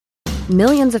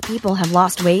Millions of people have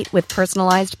lost weight with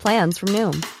personalized plans from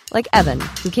Noom. Like Evan,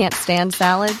 who can't stand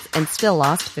salads and still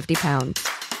lost 50 pounds.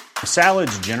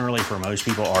 Salads generally for most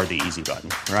people are the easy button,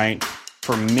 right?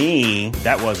 For me,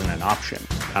 that wasn't an option.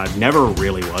 I never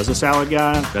really was a salad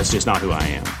guy. That's just not who I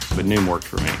am. But Noom worked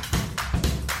for me.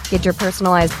 Get your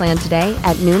personalized plan today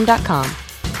at Noom.com.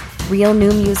 Real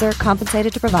Noom user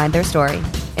compensated to provide their story.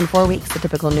 In 4 weeks, the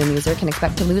typical Noom user can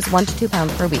expect to lose 1 to 2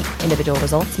 pounds per week. Individual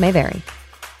results may vary.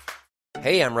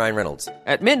 Hey, I'm Ryan Reynolds.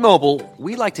 At Mint Mobile,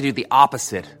 we like to do the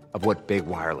opposite of what Big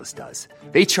Wireless does.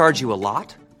 They charge you a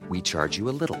lot, we charge you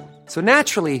a little. So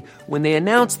naturally, when they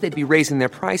announced they'd be raising their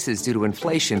prices due to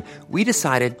inflation, we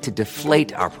decided to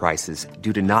deflate our prices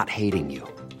due to not hating you.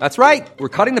 That's right. We're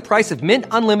cutting the price of Mint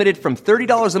Unlimited from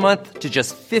 $30 a month to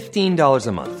just $15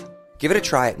 a month. Give it a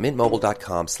try at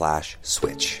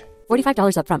mintmobile.com/switch.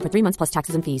 $45 up front for 3 months plus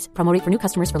taxes and fees. Promo rate for new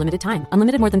customers for limited time.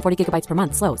 Unlimited more than 40 gigabytes per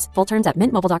month. Slows full terms at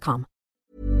mintmobile.com.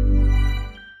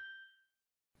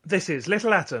 This is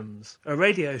Little Atoms, a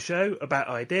radio show about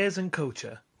ideas and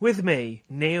culture. With me,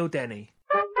 Neil Denny.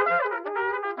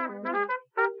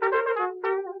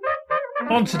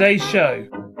 On today's show,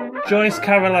 Joyce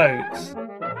Carol Oates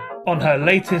on her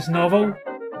latest novel,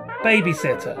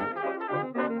 Babysitter.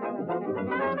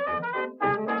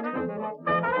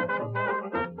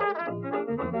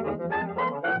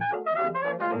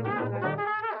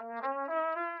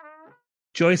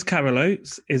 Joyce Carol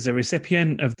Oates is a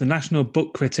recipient of the National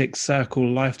Book Critics Circle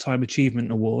Lifetime Achievement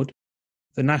Award,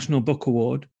 the National Book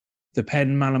Award, the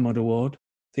Penn Malamud Award,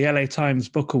 the LA Times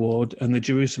Book Award, and the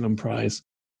Jerusalem Prize.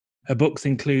 Her books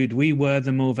include We Were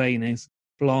the Mulvaneys,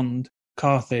 Blonde,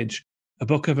 Carthage, A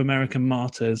Book of American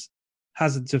Martyrs,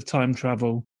 Hazards of Time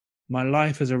Travel, My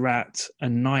Life as a Rat,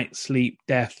 and Night, Sleep,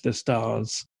 Death, the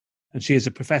Stars. And she is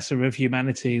a professor of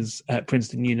humanities at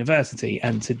Princeton University.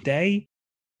 And today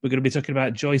we're going to be talking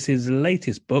about Joyce's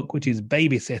latest book, which is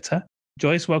Babysitter.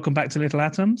 Joyce, welcome back to Little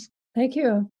Atoms. Thank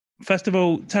you. First of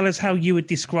all, tell us how you would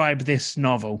describe this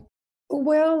novel.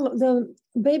 Well, The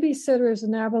Babysitter is a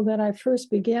novel that I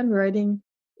first began writing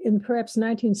in perhaps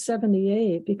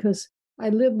 1978 because I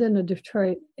lived in the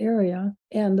Detroit area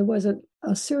and there was a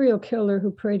serial killer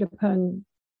who preyed upon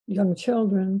young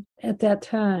children at that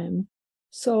time.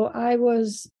 So I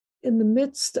was in the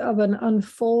midst of an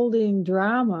unfolding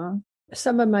drama.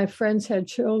 Some of my friends had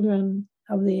children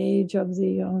of the age of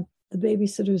the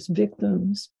babysitter's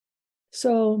victims.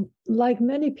 So like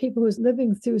many people who's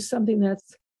living through something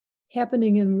that's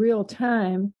happening in real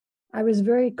time, I was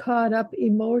very caught up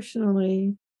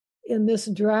emotionally in this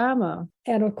drama.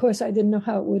 And of course, I didn't know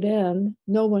how it would end.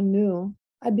 No one knew.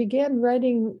 I began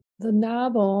writing the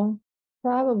novel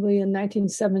probably in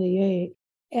 1978.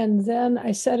 And then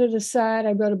I set it aside.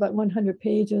 I wrote about 100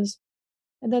 pages.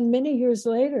 And then many years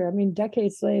later,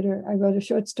 decades later, I wrote a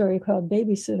short story called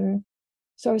Babysitter.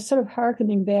 So I was sort of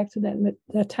hearkening back to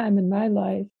that time in my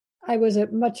life. I was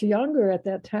much younger at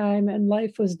that time, and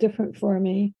life was different for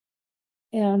me.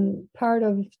 And part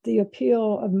of the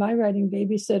appeal of my writing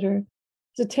Babysitter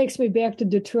is it takes me back to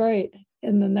Detroit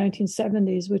in the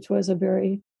 1970s, which was a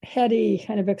very heady,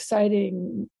 kind of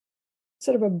exciting,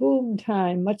 sort of a boom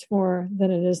time, much more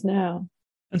than it is now.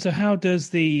 And so how does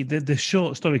the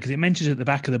short story, because it mentions at the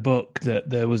back of the book that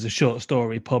there was a short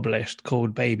story published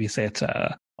called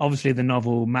Babysitter. Obviously, the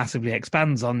novel massively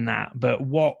expands on that, but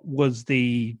what was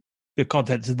the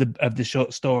contents of the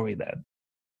short story then?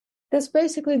 That's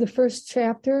basically the first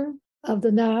chapter of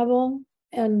the novel.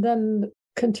 And then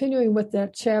continuing with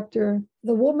that chapter,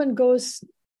 the woman goes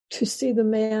to see the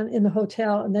man in the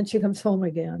hotel and then she comes home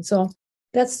again. So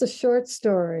that's the short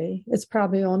story. It's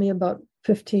probably only about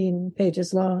 15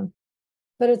 pages long,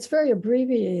 but it's very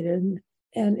abbreviated.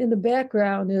 And in the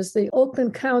background is the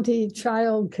Oakland County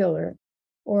child killer,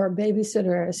 or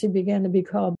babysitter, as he began to be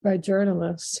called by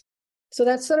journalists. So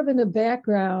that's sort of in the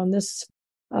background, this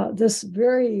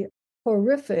very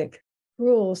horrific,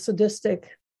 cruel,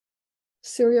 sadistic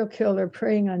serial killer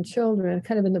preying on children,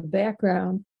 kind of in the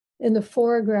background. In the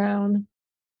foreground,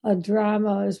 a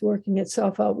drama is working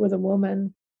itself out with a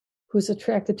woman who's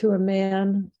attracted to a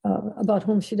man about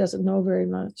whom she doesn't know very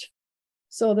much.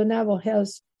 So the novel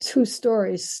has two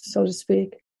stories, so to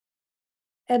speak.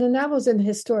 And the novel's in the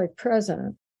historic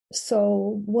present.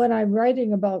 So when I'm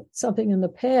writing about something in the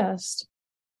past,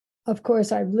 of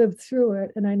course, I've lived through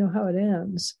it and I know how it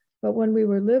ends. But when we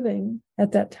were living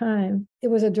at that time, it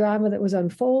was a drama that was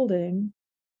unfolding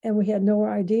and we had no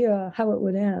idea how it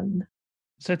would end.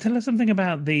 So tell us something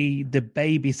about the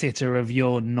babysitter of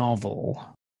your novel.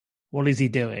 What is he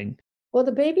doing? Well,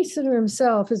 the babysitter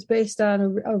himself is based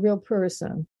on a real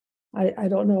person. I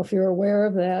don't know if you're aware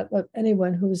of that, but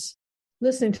anyone who's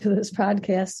listening to this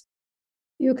podcast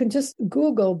You can just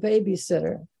Google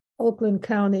babysitter, Oakland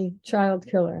County child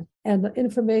killer, and the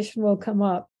information will come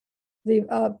up.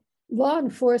 The law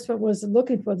enforcement was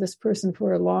looking for this person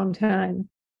for a long time,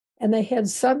 and they had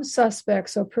some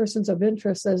suspects or persons of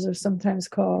interest, as they're sometimes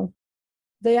called.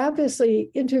 They obviously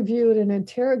interviewed and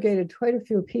interrogated quite a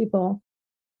few people,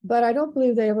 but I don't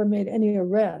believe they ever made any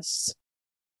arrests.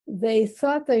 They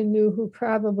thought they knew who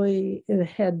probably it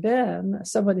had been,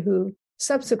 someone who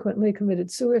subsequently committed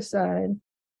suicide.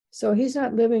 So he's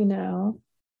not living now.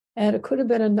 And it could have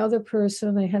been another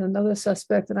person. They had another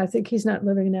suspect, and I think he's not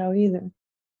living now either.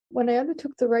 When I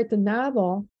undertook to write the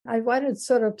novel, I wanted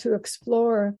sort of to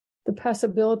explore the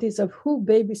possibilities of who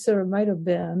babysitter might have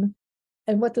been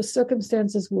and what the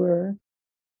circumstances were.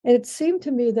 And it seemed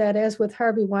to me that, as with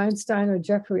Harvey Weinstein or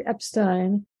Jeffrey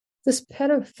Epstein, this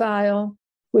pedophile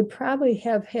would probably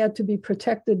have had to be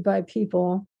protected by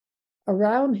people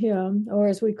around him, or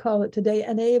as we call it today,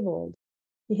 enabled.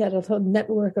 He had a whole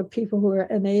network of people who were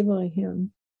enabling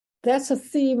him. That's a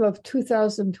theme of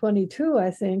 2022, I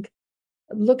think,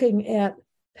 looking at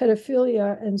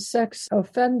pedophilia and sex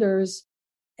offenders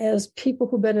as people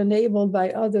who've been enabled by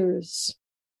others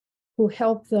who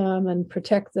help them and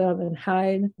protect them and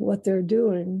hide what they're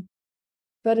doing.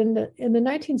 But in the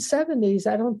 1970s,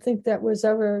 I don't think that was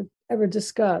ever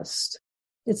discussed.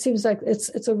 It seems like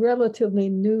it's a relatively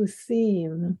new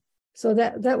theme. So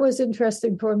that was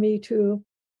interesting for me to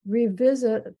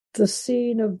revisit the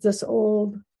scene of this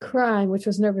old crime, which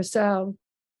was never solved,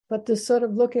 but to sort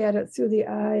of look at it through the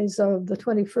eyes of the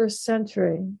 21st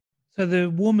century. So the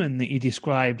woman that you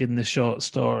described in the short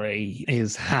story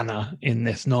is Hannah in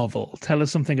this novel. Tell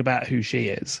us something about who she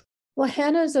is. Well,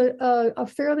 Hannah's a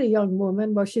fairly young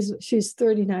woman. Well, she's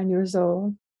 39 years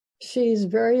old. She's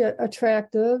very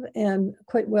attractive and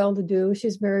quite well-to-do.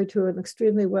 She's married to an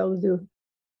extremely well-to-do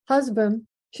husband.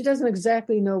 She doesn't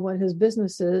exactly know what his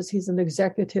business is. He's an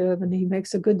executive and he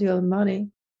makes a good deal of money.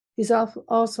 He's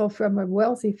also from a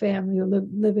wealthy family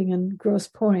living in Grosse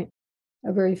Pointe,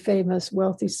 a very famous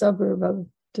wealthy suburb of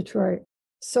Detroit.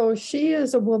 So she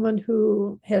is a woman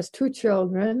who has 2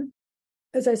 children.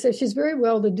 As I say, she's very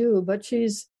well-to-do, but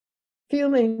she's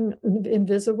feeling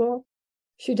invisible.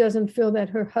 She doesn't feel that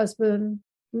her husband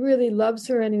really loves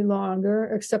her any longer,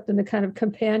 except in a kind of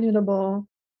companionable,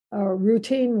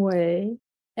 routine way.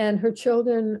 And her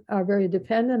children are very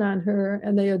dependent on her,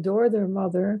 and they adore their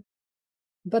mother,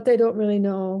 but they don't really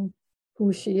know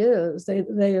who she is.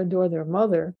 They adore their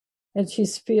mother, and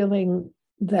she's feeling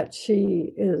that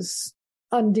she is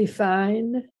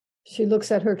undefined. She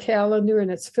looks at her calendar, and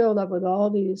it's filled up with all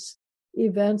these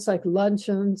events like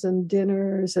luncheons and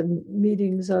dinners and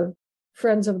meetings of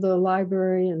friends of the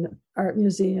library and art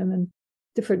museum and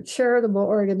different charitable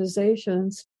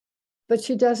organizations. But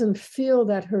she doesn't feel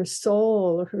that her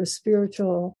soul or her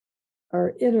spiritual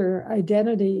or inner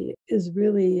identity is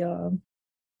really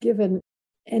given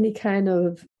any kind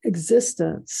of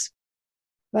existence.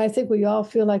 But I think we all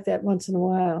feel like that once in a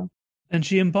while. And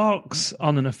she embarks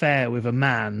on an affair with a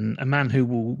man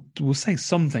who will say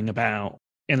something about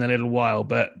in a little while.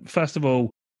 But first of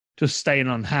all, just staying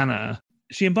on Hannah,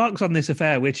 she embarks on this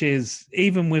affair, which is,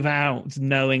 even without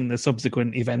knowing the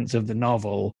subsequent events of the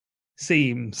novel,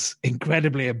 seems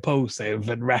incredibly impulsive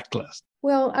and reckless.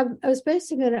 Well, I was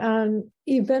basing it on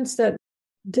events that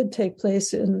did take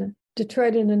place in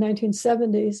Detroit in the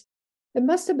 1970s. It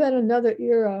must have been another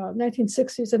era,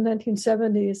 1960s and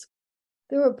 1970s.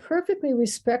 There were perfectly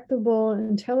respectable and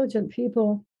intelligent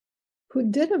people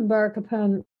who did embark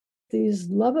upon these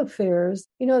love affairs.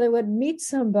 You know, they would meet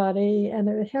somebody and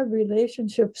they would have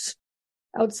relationships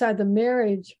outside the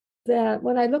marriage that,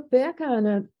 when I look back on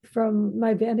it from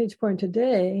my vantage point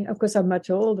today, of course I'm much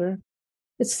older,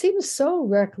 it seems so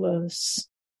reckless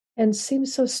and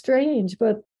seems so strange.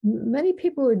 But many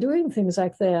people were doing things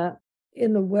like that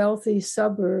in the wealthy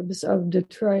suburbs of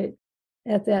Detroit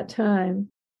at that time.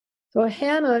 So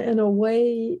Hannah, in a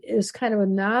way, is kind of a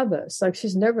novice. Like,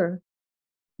 she's never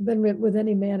been with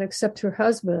any man except her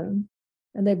husband.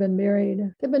 And they've been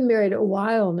married a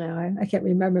while now. I can't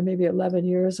remember, maybe 11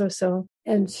 years or so.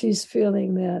 And she's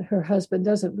feeling that her husband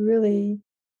doesn't really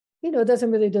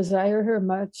desire her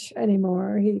much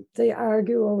anymore. They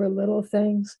argue over little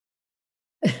things.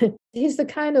 He's the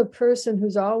kind of person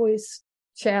who's always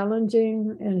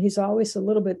challenging, and he's always a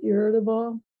little bit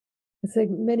irritable. I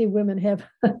think many women have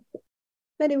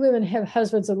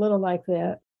husbands a little like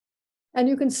that. And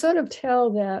you can sort of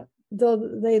tell that though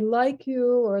they like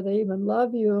you or they even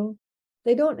love you,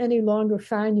 they don't any longer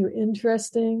find you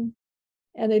interesting,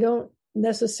 and they don't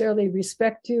necessarily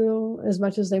respect you as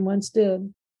much as they once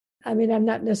did. I mean, I'm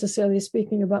not necessarily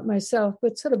speaking about myself,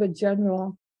 but sort of a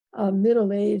general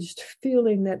middle-aged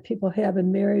feeling that people have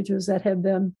in marriages that have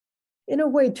been, in a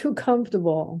way, too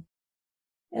comfortable.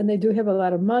 And they do have a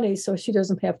lot of money, so she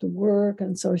doesn't have to work.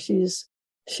 And so she's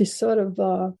sort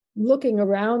of looking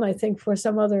around, I think, for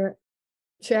some other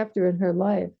chapter in her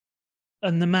life.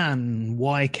 And the man,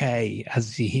 YK,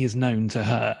 as he is known to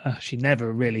her, she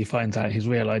never really finds out his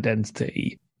real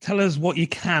identity. Tell us what you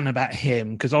can about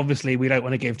him, because obviously we don't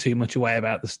want to give too much away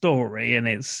about the story, and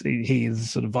he's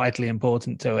sort of vitally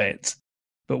important to it.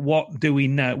 But what do we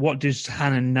know? What does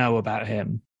Hannah know about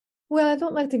him? Well, I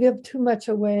don't like to give too much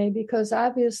away, because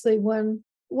obviously when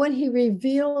he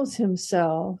reveals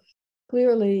himself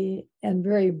clearly and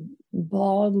very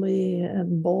baldly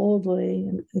and boldly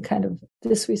and kind of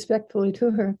disrespectfully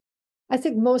to her, I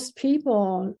think most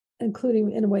people,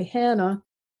 including in a way Hannah,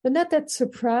 they're not that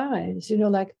surprised,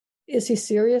 like, is he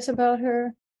serious about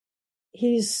her?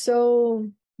 He's so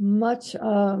much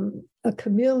a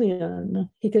chameleon.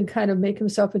 He can kind of make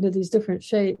himself into these different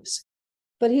shapes.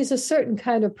 But he's a certain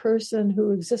kind of person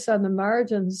who exists on the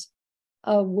margins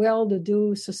of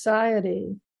well-to-do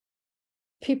society.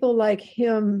 People like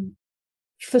him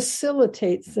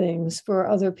facilitate things for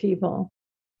other people.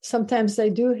 Sometimes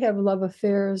they do have love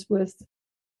affairs with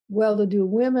well-to-do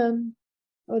women,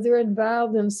 or they're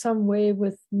involved in some way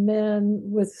with men,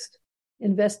 with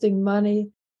investing money.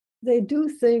 They do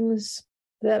things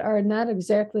that are not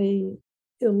exactly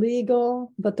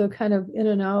illegal, but they're kind of in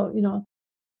and out,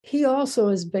 He also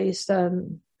is based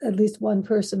on at least one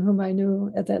person whom I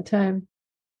knew at that time.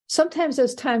 Sometimes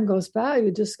as time goes by,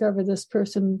 you discover this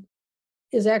person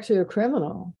is actually a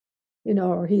criminal,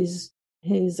 or he's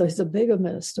a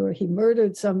bigamist, or he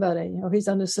murdered somebody, or he's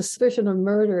under suspicion of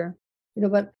murder,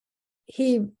 but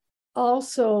he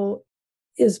also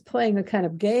is playing a kind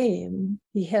of game.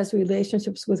 He has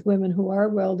relationships with women who are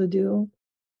well-to-do.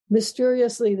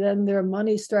 Mysteriously, then their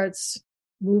money starts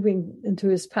moving into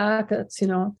his pockets,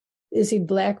 Is he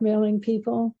blackmailing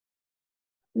people?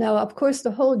 Now, of course,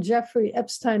 the whole Jeffrey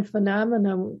Epstein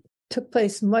phenomenon took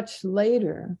place much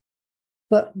later,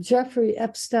 but Jeffrey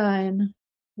Epstein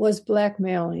was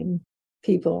blackmailing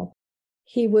people.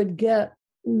 He would get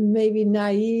maybe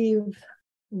naive,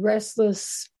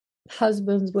 restless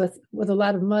husbands with a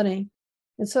lot of money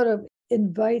and sort of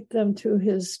invite them to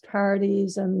his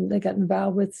parties, and they got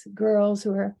involved with girls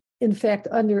who are, in fact,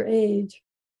 underage.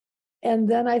 And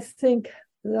then I think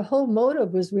the whole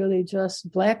motive was really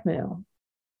just blackmail.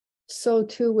 So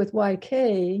too with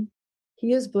YK,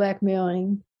 he is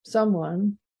blackmailing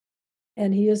someone,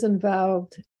 and he is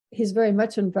involved. He's very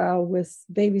much involved with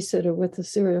Babysitter, with the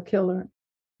serial killer.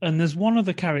 And there's one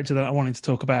other character that I wanted to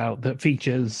talk about that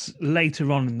features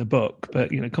later on in the book,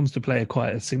 but comes to play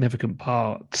quite a significant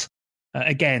part.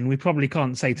 Again, we probably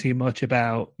can't say too much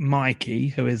about Mikey,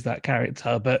 who is that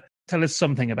character, but tell us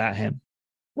something about him.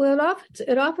 Well,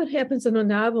 it often happens in a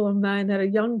novel of mine that a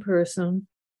young person,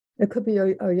 it could be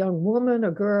a young woman,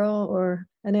 a girl, or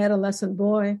an adolescent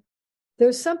boy.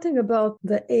 There's something about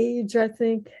the age, I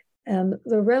think, and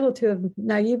the relative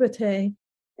naivete,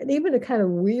 and even a kind of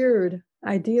weird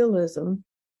idealism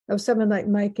of someone like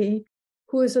Mikey,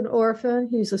 who is an orphan.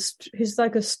 He's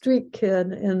like a street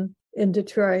kid in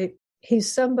Detroit. He's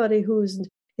somebody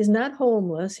he's not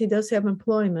homeless. He does have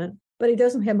employment, but he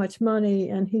doesn't have much money,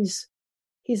 and he's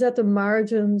at the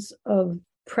margins of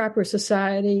proper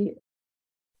society.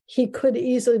 He could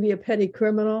easily be a petty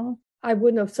criminal. I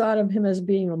wouldn't have thought of him as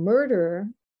being a murderer,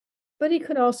 but he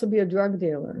could also be a drug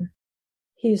dealer.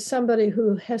 He's somebody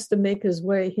who has to make his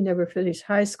way. He never finished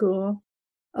high school.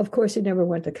 Of course, he never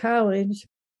went to college.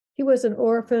 He was an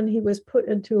orphan. He was put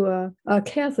into a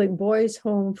Catholic boys'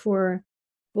 home for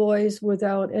boys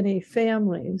without any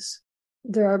families.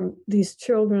 There are these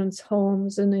children's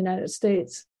homes in the United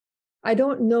States. I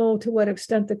don't know to what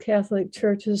extent the Catholic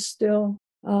Church is still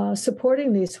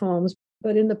supporting these homes,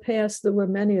 but in the past, there were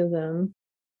many of them.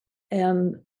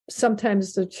 And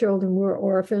sometimes the children were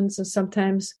orphans, and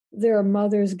sometimes their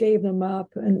mothers gave them up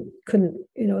and couldn't,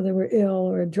 they were ill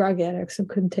or drug addicts and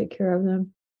couldn't take care of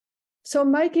them. So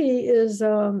Mikey is,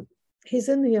 he's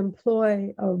in the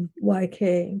employ of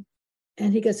YK,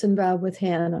 and he gets involved with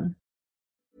Hannah.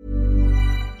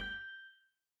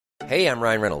 Hey, I'm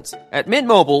Ryan Reynolds. At Mint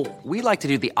Mobile, we like to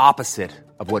do the opposite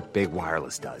of what Big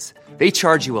Wireless does. They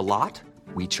charge you a lot.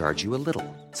 We charge you a little.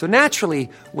 So naturally,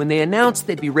 when they announced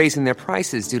they'd be raising their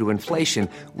prices due to inflation,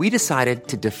 we decided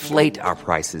to deflate our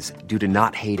prices due to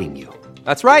not hating you.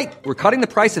 That's right. We're cutting the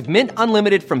price of Mint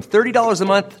Unlimited from $30 a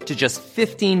month to just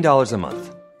 $15 a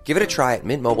month. Give it a try at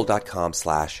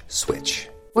mintmobile.com/switch.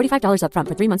 $45 up front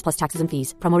for 3 months plus taxes and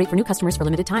fees. Promo rate for new customers for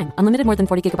limited time. Unlimited more than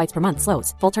 40 gigabytes per month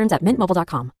slows. Full terms at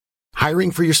mintmobile.com.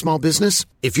 Hiring for your small business?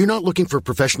 If you're not looking for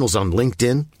professionals on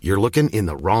LinkedIn, you're looking in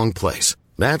the wrong place.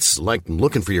 That's like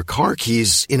looking for your car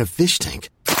keys in a fish tank.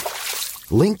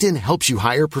 LinkedIn helps you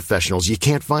hire professionals you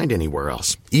can't find anywhere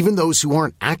else, even those who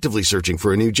aren't actively searching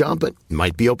for a new job but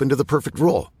might be open to the perfect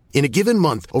role. In a given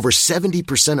month, over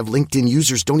 70% of LinkedIn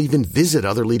users don't even visit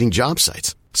other leading job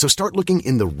sites. So start looking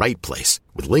in the right place.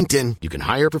 With LinkedIn, you can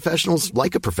hire professionals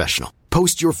like a professional.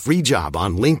 Post your free job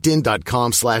on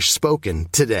linkedin.com/spoken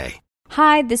today.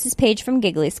 Hi, this is Paige from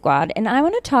Giggly Squad, and I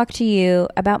want to talk to you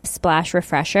about Splash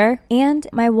Refresher and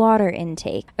my water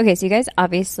intake. Okay, so you guys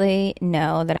obviously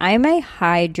know that I'm a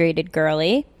hydrated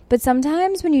girly, but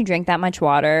sometimes when you drink that much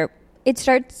water, it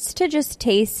starts to just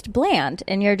taste bland,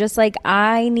 and you're just like,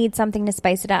 I need something to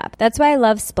spice it up. That's why I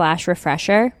love Splash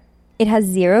Refresher. It has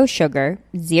 0 sugar,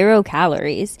 0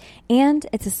 calories, and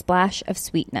it's a splash of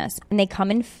sweetness. And they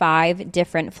come in 5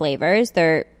 different flavors.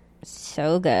 They're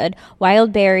so good.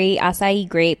 Wild berry, acai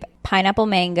grape, pineapple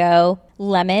mango,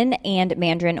 lemon, and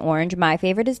mandarin orange. My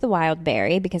favorite is the wild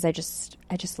berry because I just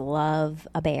love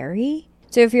a berry.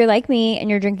 So if you're like me and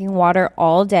you're drinking water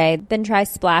all day, then try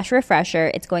Splash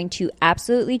Refresher. It's going to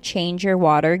absolutely change your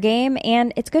water game,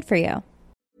 and it's good for you.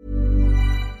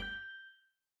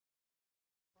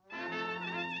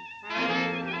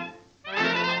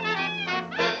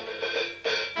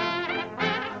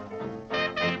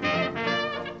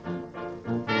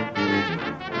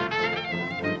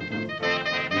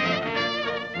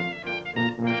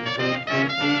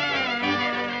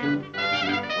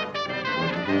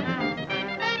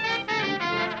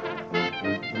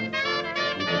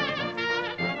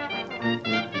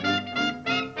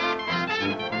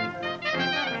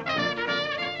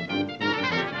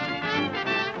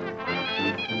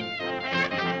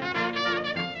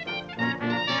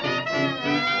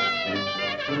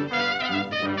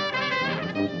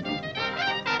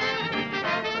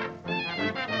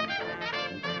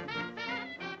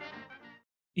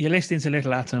 You're listening to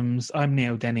Little Atoms. I'm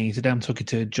Neil Denny. Today I'm talking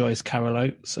to Joyce Carol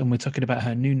Oates, and we're talking about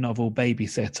her new novel,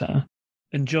 Babysitter.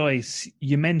 And Joyce,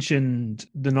 you mentioned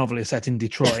the novel is set in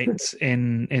Detroit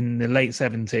in the late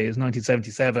 70s,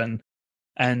 1977,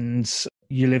 and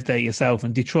you lived there yourself.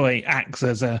 And Detroit acts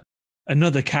as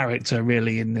another character,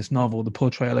 really, in this novel. The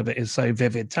portrayal of it is so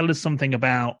vivid. Tell us something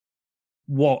about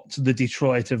what the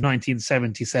Detroit of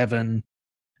 1977,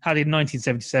 how did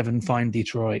 1977 find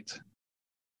Detroit?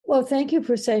 Well, thank you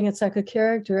for saying it's like a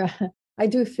character. I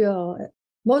do feel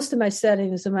most of my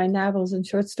settings in my novels and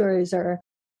short stories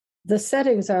the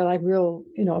settings are like real,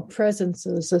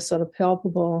 presences, a sort of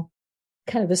palpable,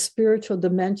 kind of a spiritual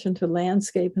dimension to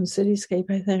landscape and cityscape,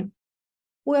 I think.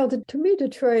 Well, to me,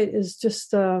 Detroit is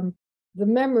just, the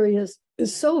memory is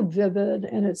so vivid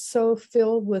and it's so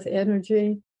filled with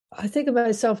energy. I think of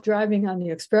myself driving on the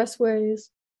expressways.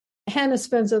 Hannah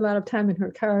spends a lot of time in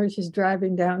her car. She's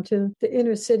driving down to the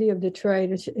inner city of Detroit,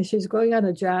 and she's going on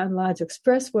the John Lodge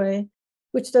Expressway,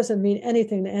 which doesn't mean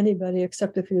anything to anybody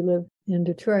except if you live in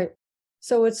Detroit.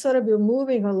 So it's sort of you're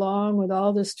moving along with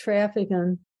all this traffic,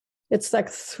 and it's like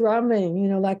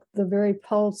thrumming, like the very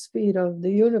pulse beat of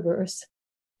the universe,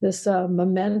 this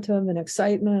momentum and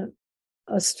excitement,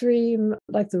 a stream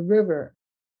like the river.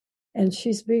 And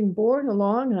she's being borne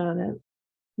along on it.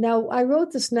 Now, I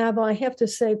wrote this novel, I have to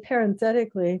say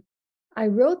parenthetically, I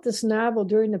wrote this novel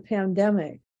during the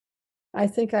pandemic. I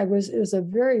think it was a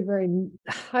very, very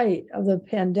height of the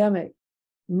pandemic,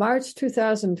 March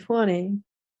 2020,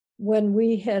 when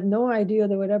we had no idea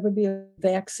there would ever be a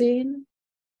vaccine.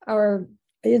 Our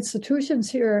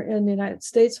institutions here in the United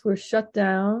States were shut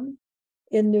down.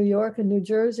 In New York and New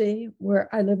Jersey, where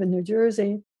I live in New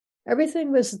Jersey,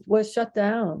 everything was shut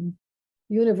down.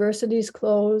 Universities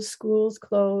closed, schools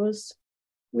closed.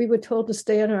 We were told to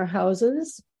stay in our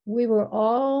houses. We were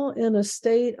all in a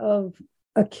state of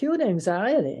acute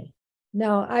anxiety.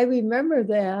 Now, I remember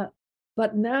that,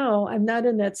 but now I'm not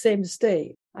in that same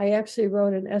state. I actually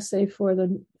wrote an essay for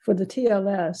the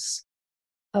TLS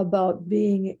about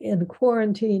being in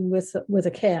quarantine with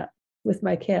a cat, with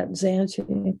my cat,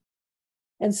 Xanchi.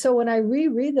 And so when I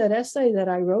reread that essay that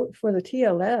I wrote for the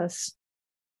TLS,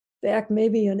 back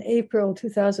maybe in April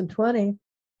 2020,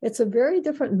 it's a very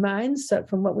different mindset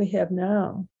from what we have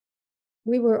now.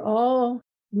 We were all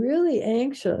really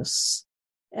anxious,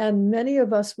 and many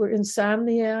of us were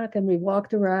insomniac, and we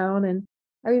walked around. And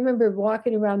I remember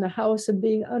walking around the house and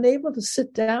being unable to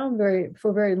sit down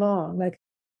for very long, like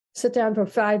sit down for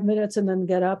 5 minutes and then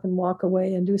get up and walk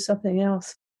away and do something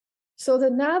else. So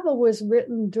the novel was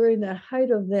written during the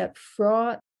height of that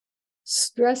fraught,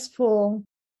 stressful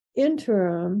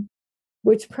interim,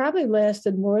 which probably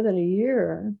lasted more than a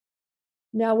year.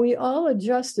 Now, we all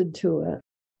adjusted to it.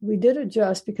 we did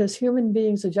adjust because human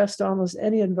beings adjust to almost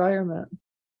any environment.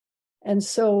 And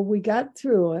so we got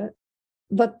through it.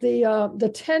 But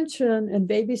the tension in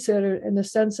Babysitter, in the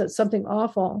sense that something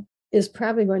awful is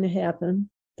probably going to happen,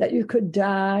 that you could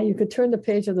die, you could turn the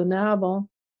page of the novel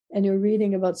and you're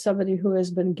reading about somebody who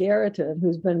has been garroted,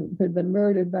 who'd been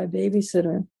murdered by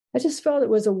Babysitter. I just felt it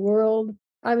was a world.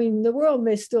 I mean, the world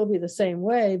may still be the same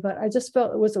way, but I just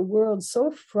felt it was a world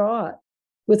so fraught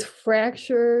with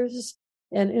fractures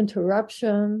and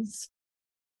interruptions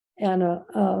and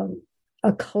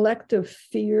a collective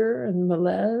fear and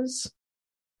malaise.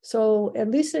 So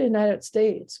at least in the United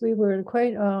States, we were in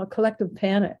quite a collective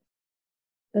panic.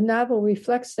 The novel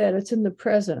reflects that. It's in the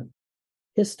present,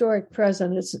 historic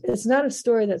present. It's not a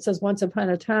story that says once upon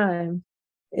a time.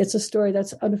 It's a story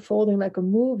that's unfolding like a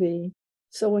movie.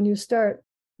 So when you start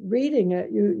reading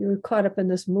it, you're caught up in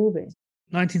this movie.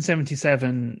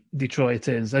 1977 Detroit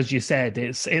is, as you said,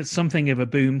 it's something of a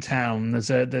boom town.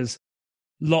 There's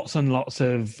lots and lots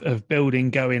of building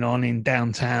going on in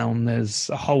downtown. There's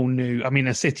a whole new,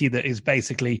 a city that is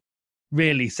basically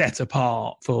really set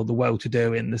apart for the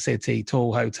well-to-do in the city,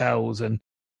 tall hotels and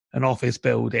office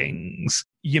buildings.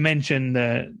 You mentioned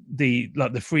the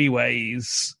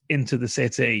freeways into the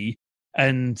city,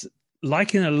 and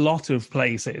like in a lot of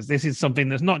places, this is something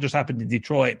that's not just happened in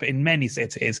Detroit, but in many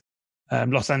cities.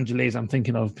 Los Angeles, I'm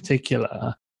thinking of in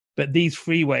particular. But these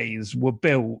freeways were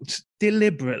built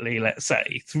deliberately, let's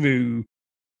say, through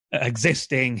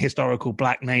existing historical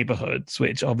Black neighborhoods,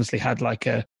 which obviously had like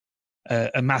a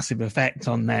massive effect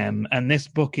on them. And this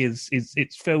book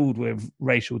it's filled with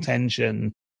racial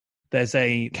tension. There's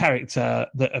a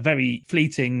very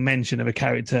fleeting mention of a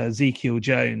character, Ezekiel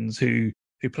Jones, who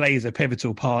plays a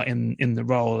pivotal part in the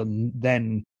role, and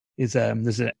then there's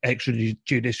an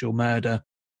extrajudicial murder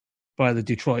by the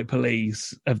Detroit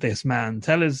police of this man.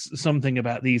 Tell us something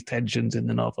about these tensions in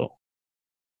the novel.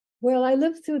 Well, I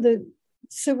lived through the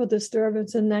civil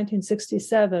disturbance in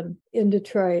 1967 in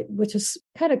Detroit, which is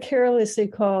kind of carelessly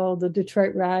called the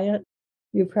Detroit Riot.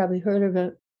 You've probably heard of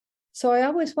it. So I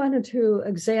always wanted to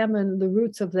examine the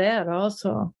roots of that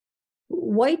also.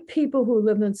 White people who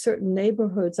lived in certain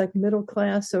neighborhoods, like middle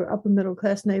class or upper middle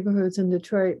class neighborhoods in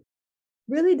Detroit,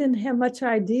 really didn't have much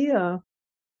idea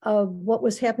of what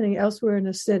was happening elsewhere in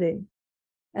the city.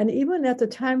 And even at the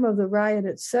time of the riot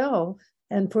itself,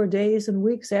 and for days and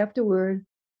weeks afterward,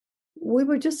 we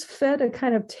were just fed a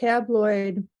kind of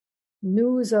tabloid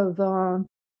news of,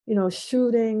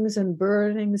 shootings and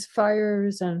burnings,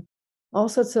 fires, and all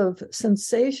sorts of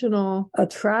sensational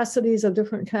atrocities of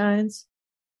different kinds.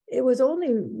 It was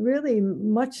only really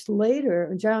much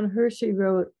later, John Hershey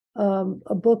wrote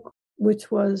a book,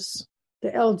 which was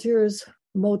the Algiers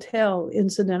Motel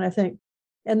incident, I think.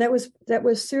 And that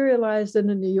was serialized in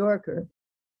the New Yorker.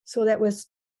 So that was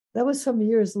some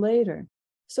years later.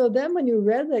 So then when you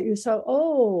read that, you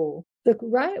saw, the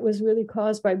riot was really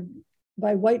caused by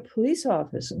white police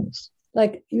officers.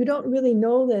 Like, you don't really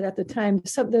know that at the time.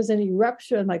 There's an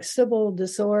eruption, like civil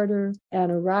disorder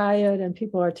and a riot, and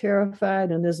people are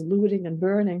terrified, and there's looting and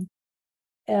burning.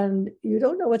 And you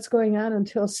don't know what's going on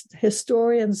until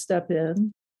historians step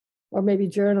in, or maybe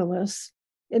journalists,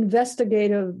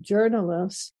 investigative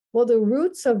journalists. Well, the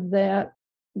roots of that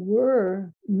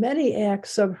were many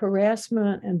acts of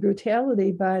harassment and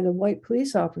brutality by the white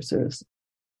police officers.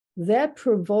 That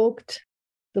provoked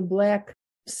the Black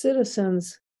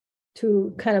citizens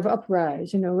to kind of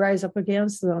uprise, rise up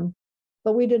against them.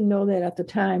 But we didn't know that at the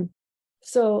time.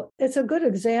 So it's a good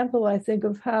example, I think,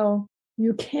 of how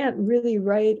you can't really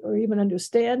write or even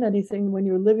understand anything when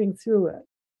you're living through it,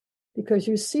 because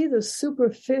you see the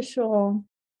superficial,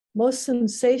 most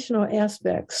sensational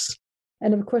aspects.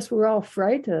 And of course, we're all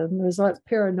frightened. There's a lot of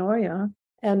paranoia,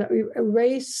 and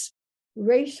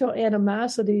racial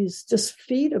animosities just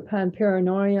feed upon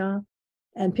paranoia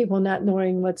and people not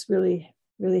knowing what's really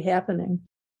happening.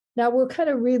 Now, we're kind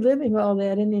of reliving all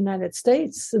that in the United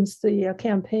States since the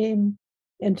campaign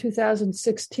in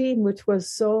 2016, which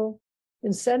was so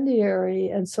incendiary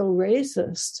and so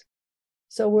racist.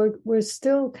 So we're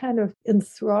still kind of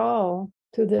enthralled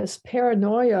to this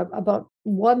paranoia. About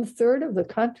 1/3 of the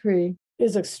country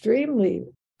is extremely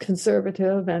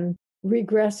conservative and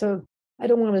regressive. I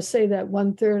don't want to say that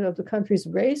 1/3 of the country is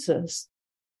racist,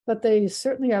 but they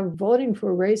certainly are voting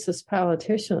for racist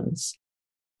politicians.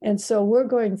 And so we're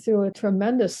going through a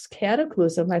tremendous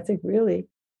cataclysm, I think, really,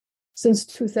 since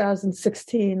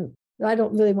 2016. I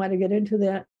don't really want to get into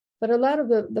that. But a lot of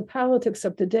the politics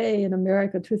of today in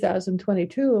America,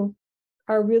 2022,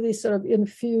 are really sort of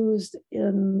infused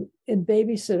in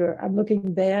Babysitter. I'm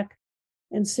looking back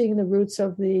and seeing the roots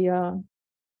of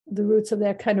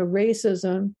that kind of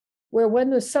racism where when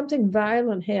there's something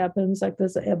violent happens, like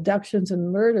there's abductions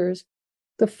and murders,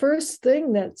 the first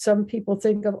thing that some people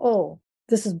think of, oh,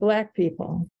 this is Black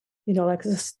people, like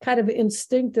this kind of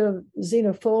instinctive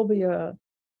xenophobia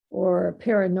or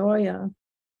paranoia,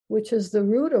 which is the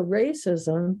root of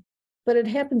racism, but it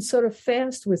happens sort of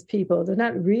fast with people. They're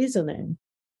not reasoning.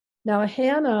 Now,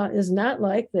 Hannah is not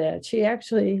like that. She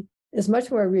actually is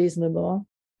much more reasonable.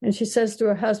 And she says to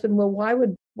her husband, well, why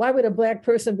would a Black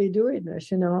person be doing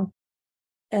this,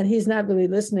 And he's not really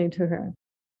listening to her.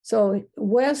 So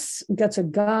Wes gets a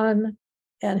gun,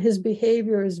 and his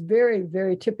behavior is very,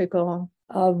 very typical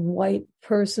of white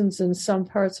persons in some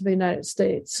parts of the United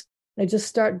States. They just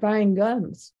start buying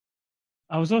guns.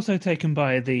 I was also taken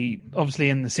by obviously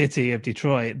in the city of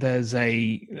Detroit, there's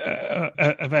a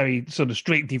very sort of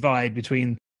strict divide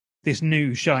between this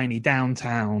new shiny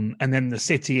downtown and then the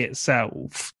city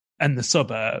itself and the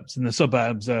suburbs. And the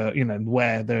suburbs are,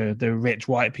 where the rich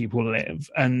white people live.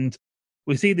 And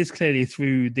we see this clearly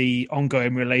through the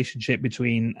ongoing relationship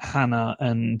between Hannah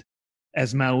and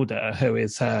Esmelda, who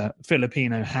is her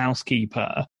Filipino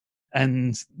housekeeper.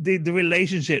 And the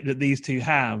relationship that these two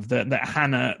have, that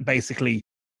Hannah basically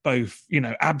both,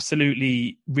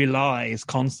 absolutely relies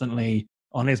constantly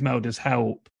on Esmelda's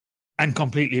help and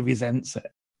completely resents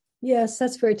it. Yes,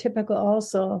 that's very typical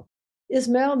also.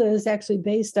 Esmelda is actually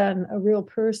based on a real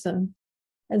person.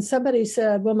 And somebody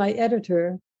said, well, my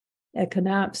editor at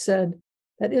Knopf said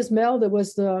that Esmelda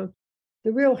was the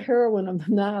real heroine of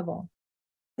the novel.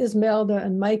 Esmelda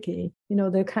and Mikey,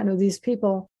 they're kind of these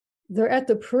people. They're at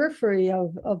the periphery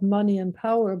of money and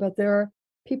power, but there are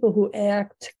people who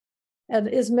act. And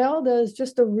Esmelda is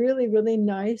just a really, really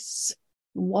nice,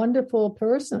 wonderful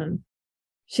person.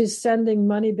 She's sending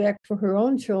money back for her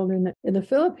own children in the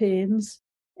Philippines,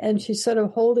 and she's sort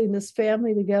of holding this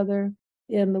family together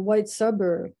in the white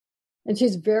suburb. And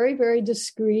she's very, very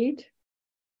discreet,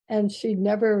 and she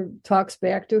never talks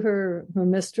back to her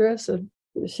mistress. And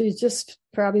she's just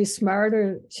probably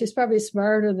smarter. She's probably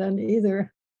smarter than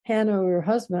either Hannah or her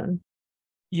husband.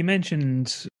 You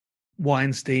mentioned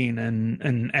Weinstein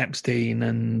and Epstein,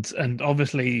 and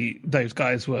obviously those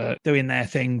guys were doing their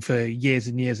thing for years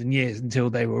and years and years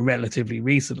until they were relatively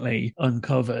recently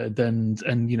uncovered, and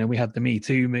we had the Me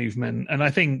Too movement. And I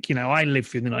think I lived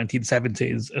through the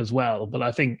 1970s as well, but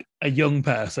I think a young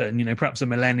person, perhaps a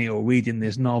millennial reading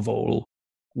this novel,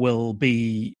 will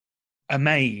be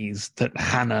amazed that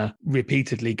Hannah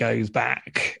repeatedly goes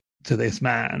back to this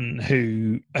man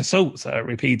who assaults her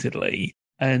repeatedly.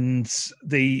 And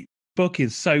the book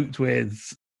is soaked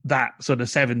with that sort of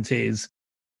 70s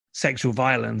sexual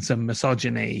violence and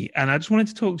misogyny. And I just wanted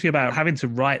to talk to you about having to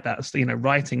write that,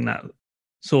 writing that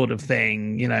sort of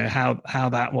thing, how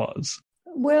that was.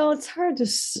 Well, it's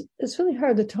really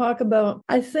hard to talk about.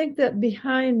 I think that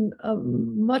behind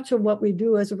much of what we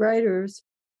do as writers,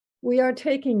 we are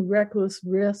taking reckless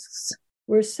risks.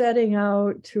 We're setting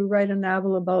out to write a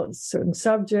novel about a certain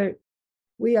subject.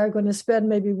 We are going to spend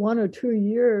maybe 1 or 2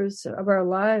 years of our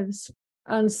lives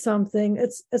on something.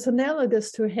 It's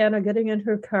analogous to Hannah getting in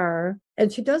her car,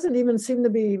 and she doesn't even seem to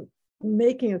be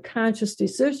making a conscious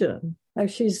decision. Like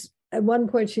she's at one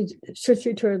point, should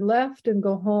she turn left and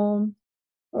go home,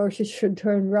 or she should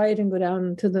turn right and go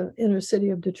down to the inner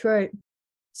city of Detroit.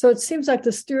 So it seems like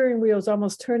the steering wheel is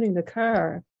almost turning the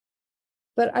car.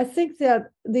 But I think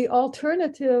that the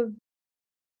alternative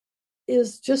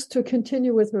is just to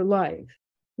continue with her life.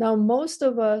 Now, most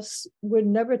of us would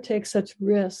never take such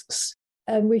risks,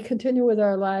 and we continue with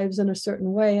our lives in a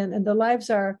certain way. And the lives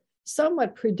are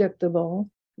somewhat predictable.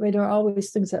 I mean, there are always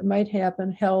things that might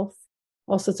happen, health,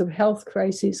 all sorts of health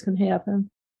crises can happen,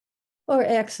 or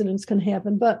accidents can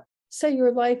happen. But say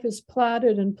your life is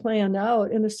plotted and planned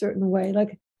out in a certain way,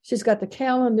 like she's got the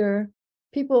calendar.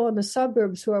 People in the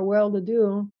suburbs who are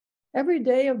well-to-do, every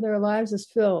day of their lives is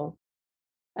filled.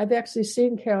 I've actually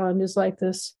seen calendars like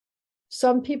this.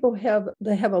 Some people have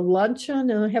a luncheon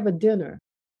and they have a dinner.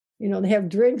 They have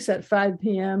drinks at 5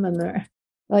 p.m. and they're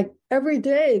like every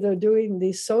day they're doing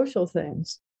these social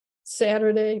things.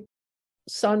 Saturday,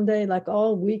 Sunday, like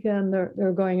all weekend,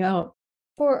 they're going out.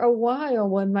 For a while,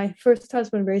 when my first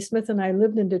husband, Ray Smith, and I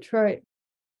lived in Detroit,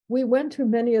 we went to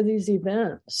many of these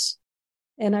events.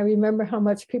 And I remember how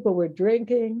much people were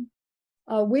drinking.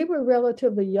 We were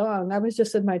relatively young. I was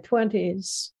just in my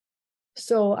 20s.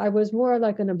 So I was more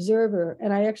like an observer,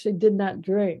 and I actually did not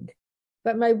drink.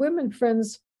 But my women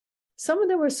friends, some of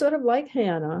them were sort of like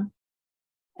Hannah.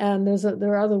 And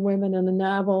there are other women in the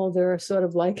novel. They're sort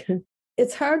of like,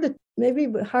 it's hard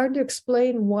to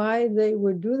explain why they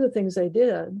would do the things they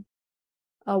did.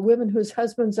 Women whose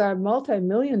husbands are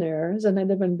multimillionaires and they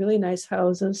live in really nice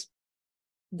houses.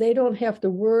 They don't have to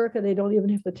work and they don't even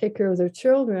have to take care of their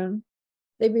children.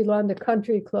 They belong to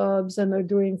country clubs and they're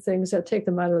doing things that take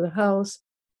them out of the house.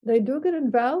 They do get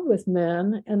involved with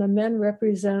men, and the men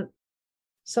represent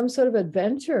some sort of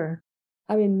adventure.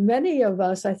 I mean, many of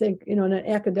us, I think, in an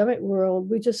academic world,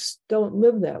 we just don't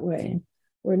live that way.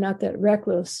 We're not that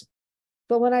reckless.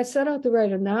 But when I set out to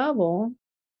write a novel,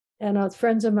 and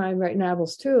friends of mine write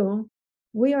novels too,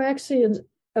 we are actually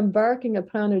embarking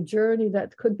upon a journey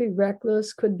that could be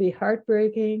reckless, could be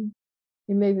heartbreaking.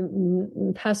 You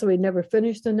may possibly never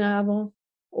finish the novel,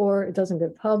 or it doesn't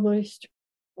get published,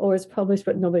 or it's published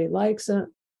but nobody likes it.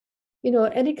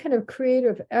 Any kind of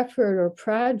creative effort or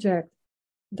project,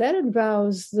 that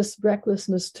involves this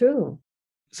recklessness too.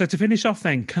 So to finish off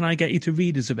then, can I get you to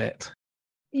read us a bit?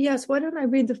 Yes, why don't I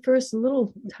read the first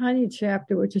little tiny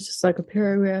chapter, which is just like a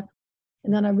paragraph,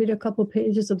 and then I read a couple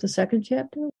pages of the second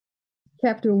chapter.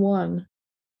 Chapter 1.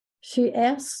 She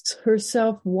asks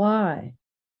herself why.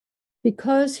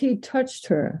 Because he touched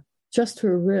her, just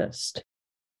her wrist.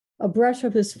 A brush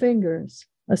of his fingers,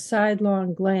 a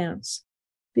sidelong glance.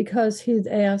 Because he'd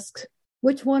asked,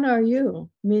 which one are you?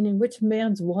 Meaning, which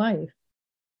man's wife?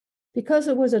 Because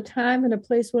it was a time and a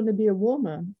place when to be a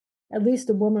woman, at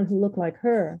least a woman who looked like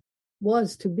her,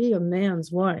 was to be a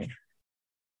man's wife.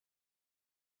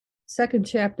 Second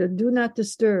chapter, do not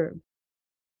disturb.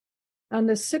 On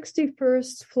the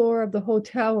 61st floor of the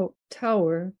hotel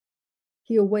tower,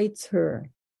 he awaits her.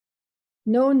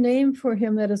 No name for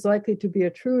him that is likely to be a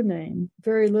true name,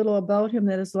 very little about him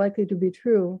that is likely to be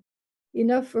true,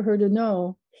 enough for her to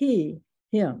know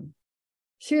him.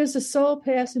 She is the sole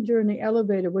passenger in the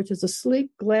elevator, which is a sleek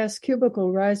glass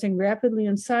cubicle rising rapidly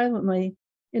and silently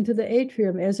into the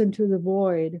atrium as into the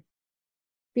void.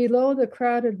 Below, the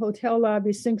crowded hotel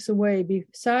lobby sinks away.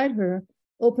 Beside her,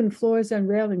 open floors and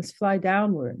railings fly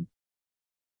downward.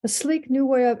 A sleek new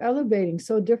way of elevating,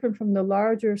 so different from the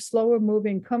larger,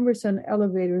 slower-moving, cumbersome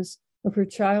elevators of her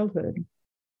childhood.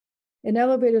 In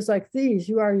elevators like these,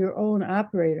 you are your own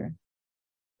operator.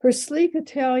 Her sleek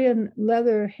Italian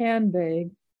leather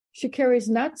handbag she carries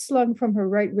not slung from her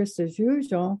right wrist as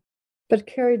usual, but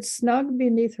carried snug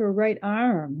beneath her right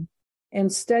arm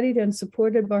and steadied and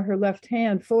supported by her left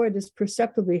hand, for it is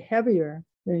perceptibly heavier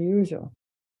than usual.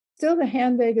 Still, the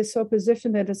handbag is so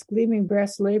positioned that its gleaming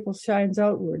brass label shines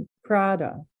outward,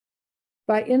 Prada.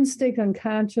 By instinct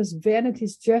unconscious,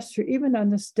 vanity's gesture, even on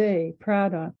this day,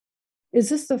 Prada. Is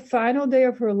this the final day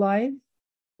of her life?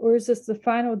 Or is this the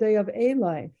final day of a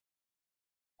life?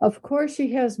 Of course,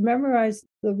 she has memorized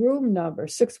the room number,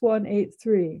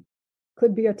 6183.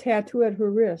 Could be a tattoo at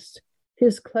her wrist,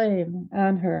 his claim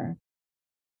on her.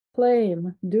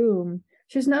 Claim, doom.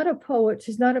 She's not a poet.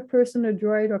 She's not a person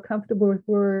adroit or comfortable with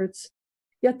words.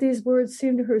 Yet these words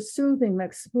seem to her soothing,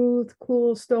 like smooth,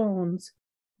 cool stones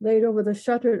laid over the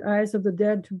shuttered eyes of the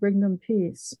dead to bring them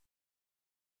peace.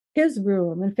 His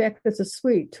room, in fact, it's a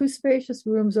suite, 2 spacious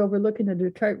rooms overlooking the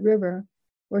Detroit River,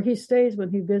 where he stays when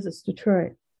he visits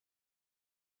Detroit.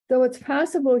 Though it's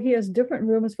possible he has different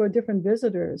rooms for different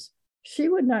visitors, she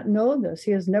would not know this.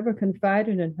 He has never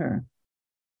confided in her.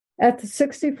 At the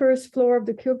 61st floor of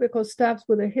the cubicle stops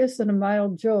with a hiss and a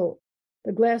mild jolt.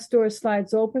 The glass door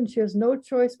slides open. She has no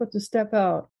choice but to step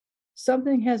out.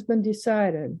 Something has been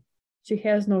decided. She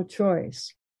has no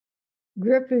choice.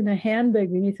 Gripping a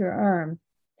handbag beneath her arm,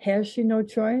 has she no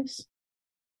choice?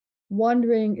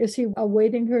 Wondering, is he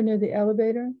awaiting her near the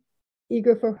elevator,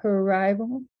 eager for her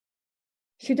arrival?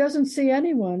 She doesn't see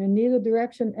anyone, in neither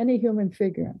direction any human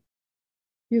figure.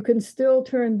 You can still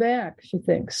turn back, she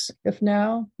thinks. If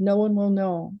now, no one will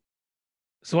know.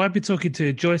 So I've been talking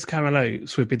to Joyce Carol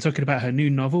Oates. We've been talking about her new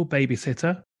novel,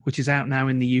 Babysitter, which is out now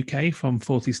in the UK from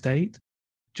 40 State.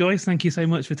 Joyce, thank you so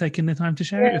much for taking the time to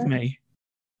share it with me.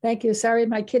 Thank you. Sorry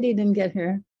my kitty didn't get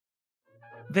here.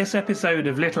 This episode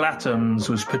of Little Atoms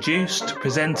was produced,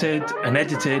 presented and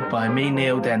edited by me,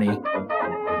 Neil Denny.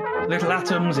 Little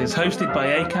Atoms is hosted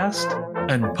by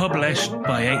Acast and published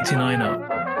by 89Up.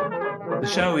 The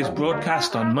show is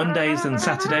broadcast on Mondays and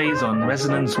Saturdays on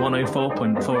Resonance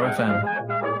 104.4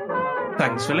 FM.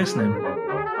 Thanks for listening.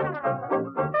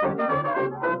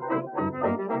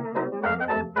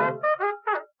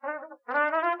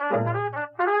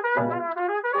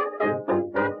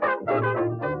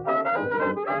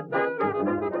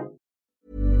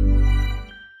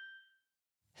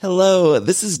 Hello,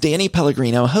 this is Danny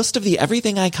Pellegrino, host of the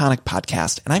Everything Iconic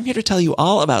podcast, and I'm here to tell you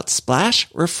all about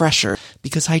Splash Refresher,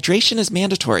 because hydration is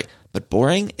mandatory, but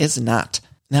boring is not.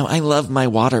 Now, I love my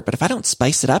water, but if I don't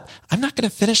spice it up, I'm not going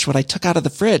to finish what I took out of the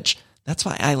fridge. That's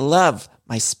why I love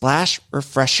my Splash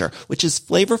Refresher, which is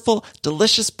flavorful,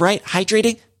 delicious, bright,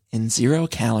 hydrating, and 0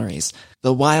 calories.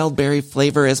 The wild berry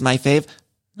flavor is my fave.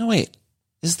 No, wait.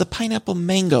 Is the pineapple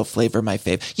mango flavor my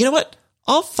fave? You know what?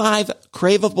 All 5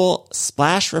 craveable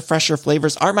Splash Refresher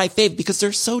flavors are my fave because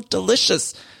they're so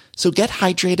delicious. So get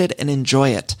hydrated and enjoy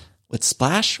it with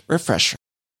Splash Refresher.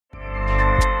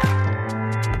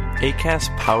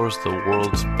 Acast powers the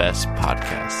world's best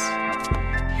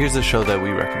podcasts. Here's a show that we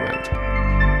recommend.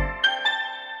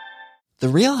 The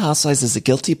Real Housewives is a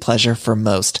guilty pleasure for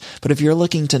most, but if you're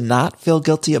looking to not feel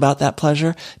guilty about that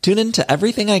pleasure, tune in to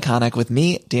Everything Iconic with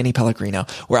me, Danny Pellegrino,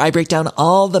 where I break down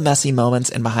all the messy moments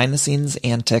and behind-the-scenes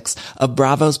antics of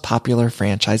Bravo's popular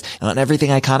franchise. And on Everything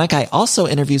Iconic, I also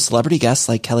interview celebrity guests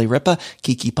like Kelly Ripa,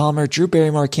 Keke Palmer, Drew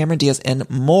Barrymore, Cameron Diaz, and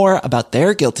more about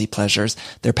their guilty pleasures,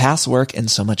 their past work, and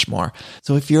so much more.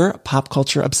 So if you're pop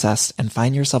culture obsessed and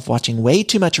find yourself watching way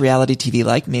too much reality TV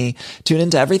like me, tune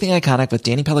into Everything Iconic with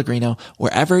Danny Pellegrino,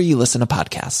 wherever you listen to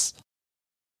podcasts.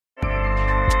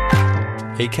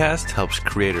 Acast helps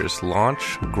creators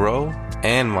launch, grow,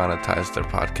 and monetize their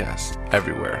podcasts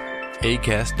everywhere.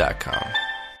 Acast.com.